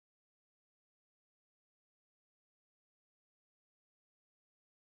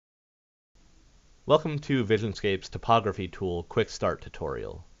Welcome to VisionScape's Topography tool Quick Start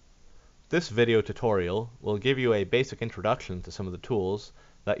tutorial. This video tutorial will give you a basic introduction to some of the tools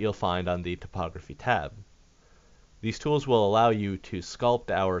that you'll find on the Topography tab. These tools will allow you to sculpt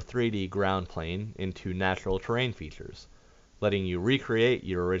our 3D ground plane into natural terrain features, letting you recreate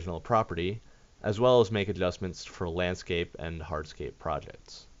your original property, as well as make adjustments for landscape and hardscape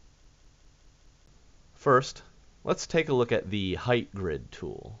projects. First, let's take a look at the Height Grid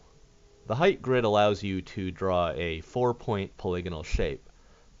tool. The height grid allows you to draw a 4-point polygonal shape,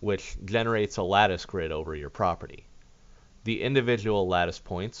 which generates a lattice grid over your property. The individual lattice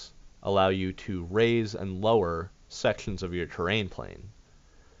points allow you to raise and lower sections of your terrain plane.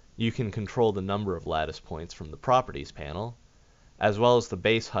 You can control the number of lattice points from the Properties panel, as well as the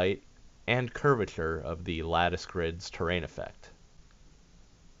base height and curvature of the lattice grid's terrain effect.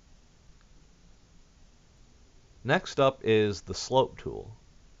 Next up is the Slope tool.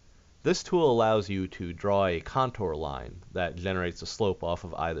 This tool allows you to draw a contour line that generates a slope off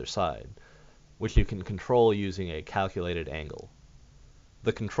of either side, which you can control using a calculated angle.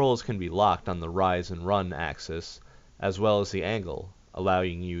 The controls can be locked on the rise and run axis, as well as the angle,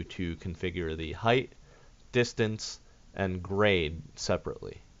 allowing you to configure the height, distance, and grade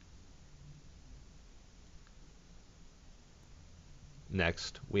separately.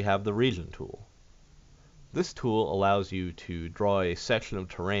 Next, we have the Region tool. This tool allows you to draw a section of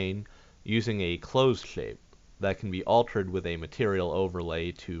terrain using a closed shape that can be altered with a material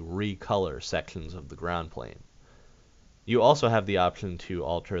overlay to recolor sections of the ground plane. You also have the option to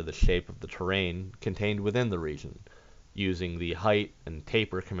alter the shape of the terrain contained within the region using the height and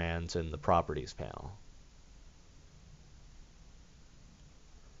taper commands in the Properties panel.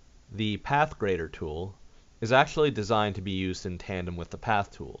 The Path Grader tool is actually designed to be used in tandem with the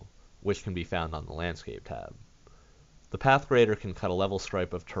Path tool, which can be found on the Landscape tab. The Path Grader can cut a level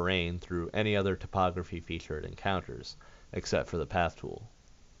stripe of terrain through any other topography feature it encounters, except for the Path tool.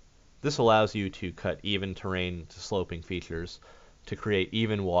 This allows you to cut even terrain to sloping features to create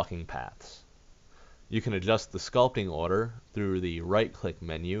even walking paths. You can adjust the sculpting order through the right-click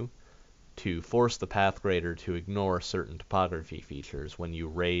menu to force the Path Grader to ignore certain topography features when you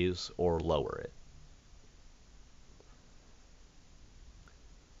raise or lower it.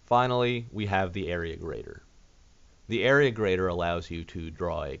 Finally, we have the Area Grader. The Area Grader allows you to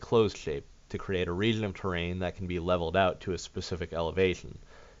draw a closed shape to create a region of terrain that can be leveled out to a specific elevation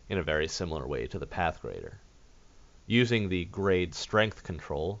in a very similar way to the Path Grader. Using the Grade Strength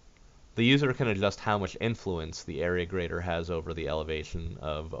control, the user can adjust how much influence the Area Grader has over the elevation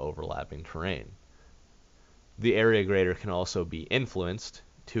of overlapping terrain. The Area Grader can also be influenced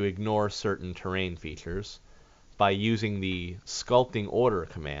to ignore certain terrain features by using the sculpting order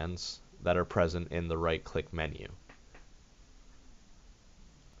commands that are present in the right-click menu.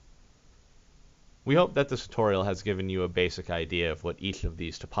 We hope that this tutorial has given you a basic idea of what each of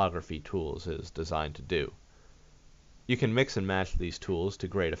these topography tools is designed to do. You can mix and match these tools to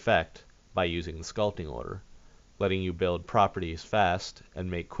great effect by using the sculpting order, letting you build properties fast and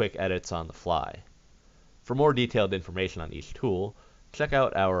make quick edits on the fly. For more detailed information on each tool, check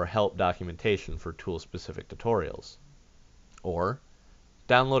out our help documentation for tool-specific tutorials. Or,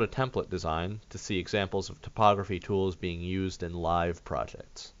 download a template design to see examples of topography tools being used in live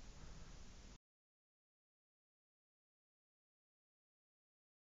projects.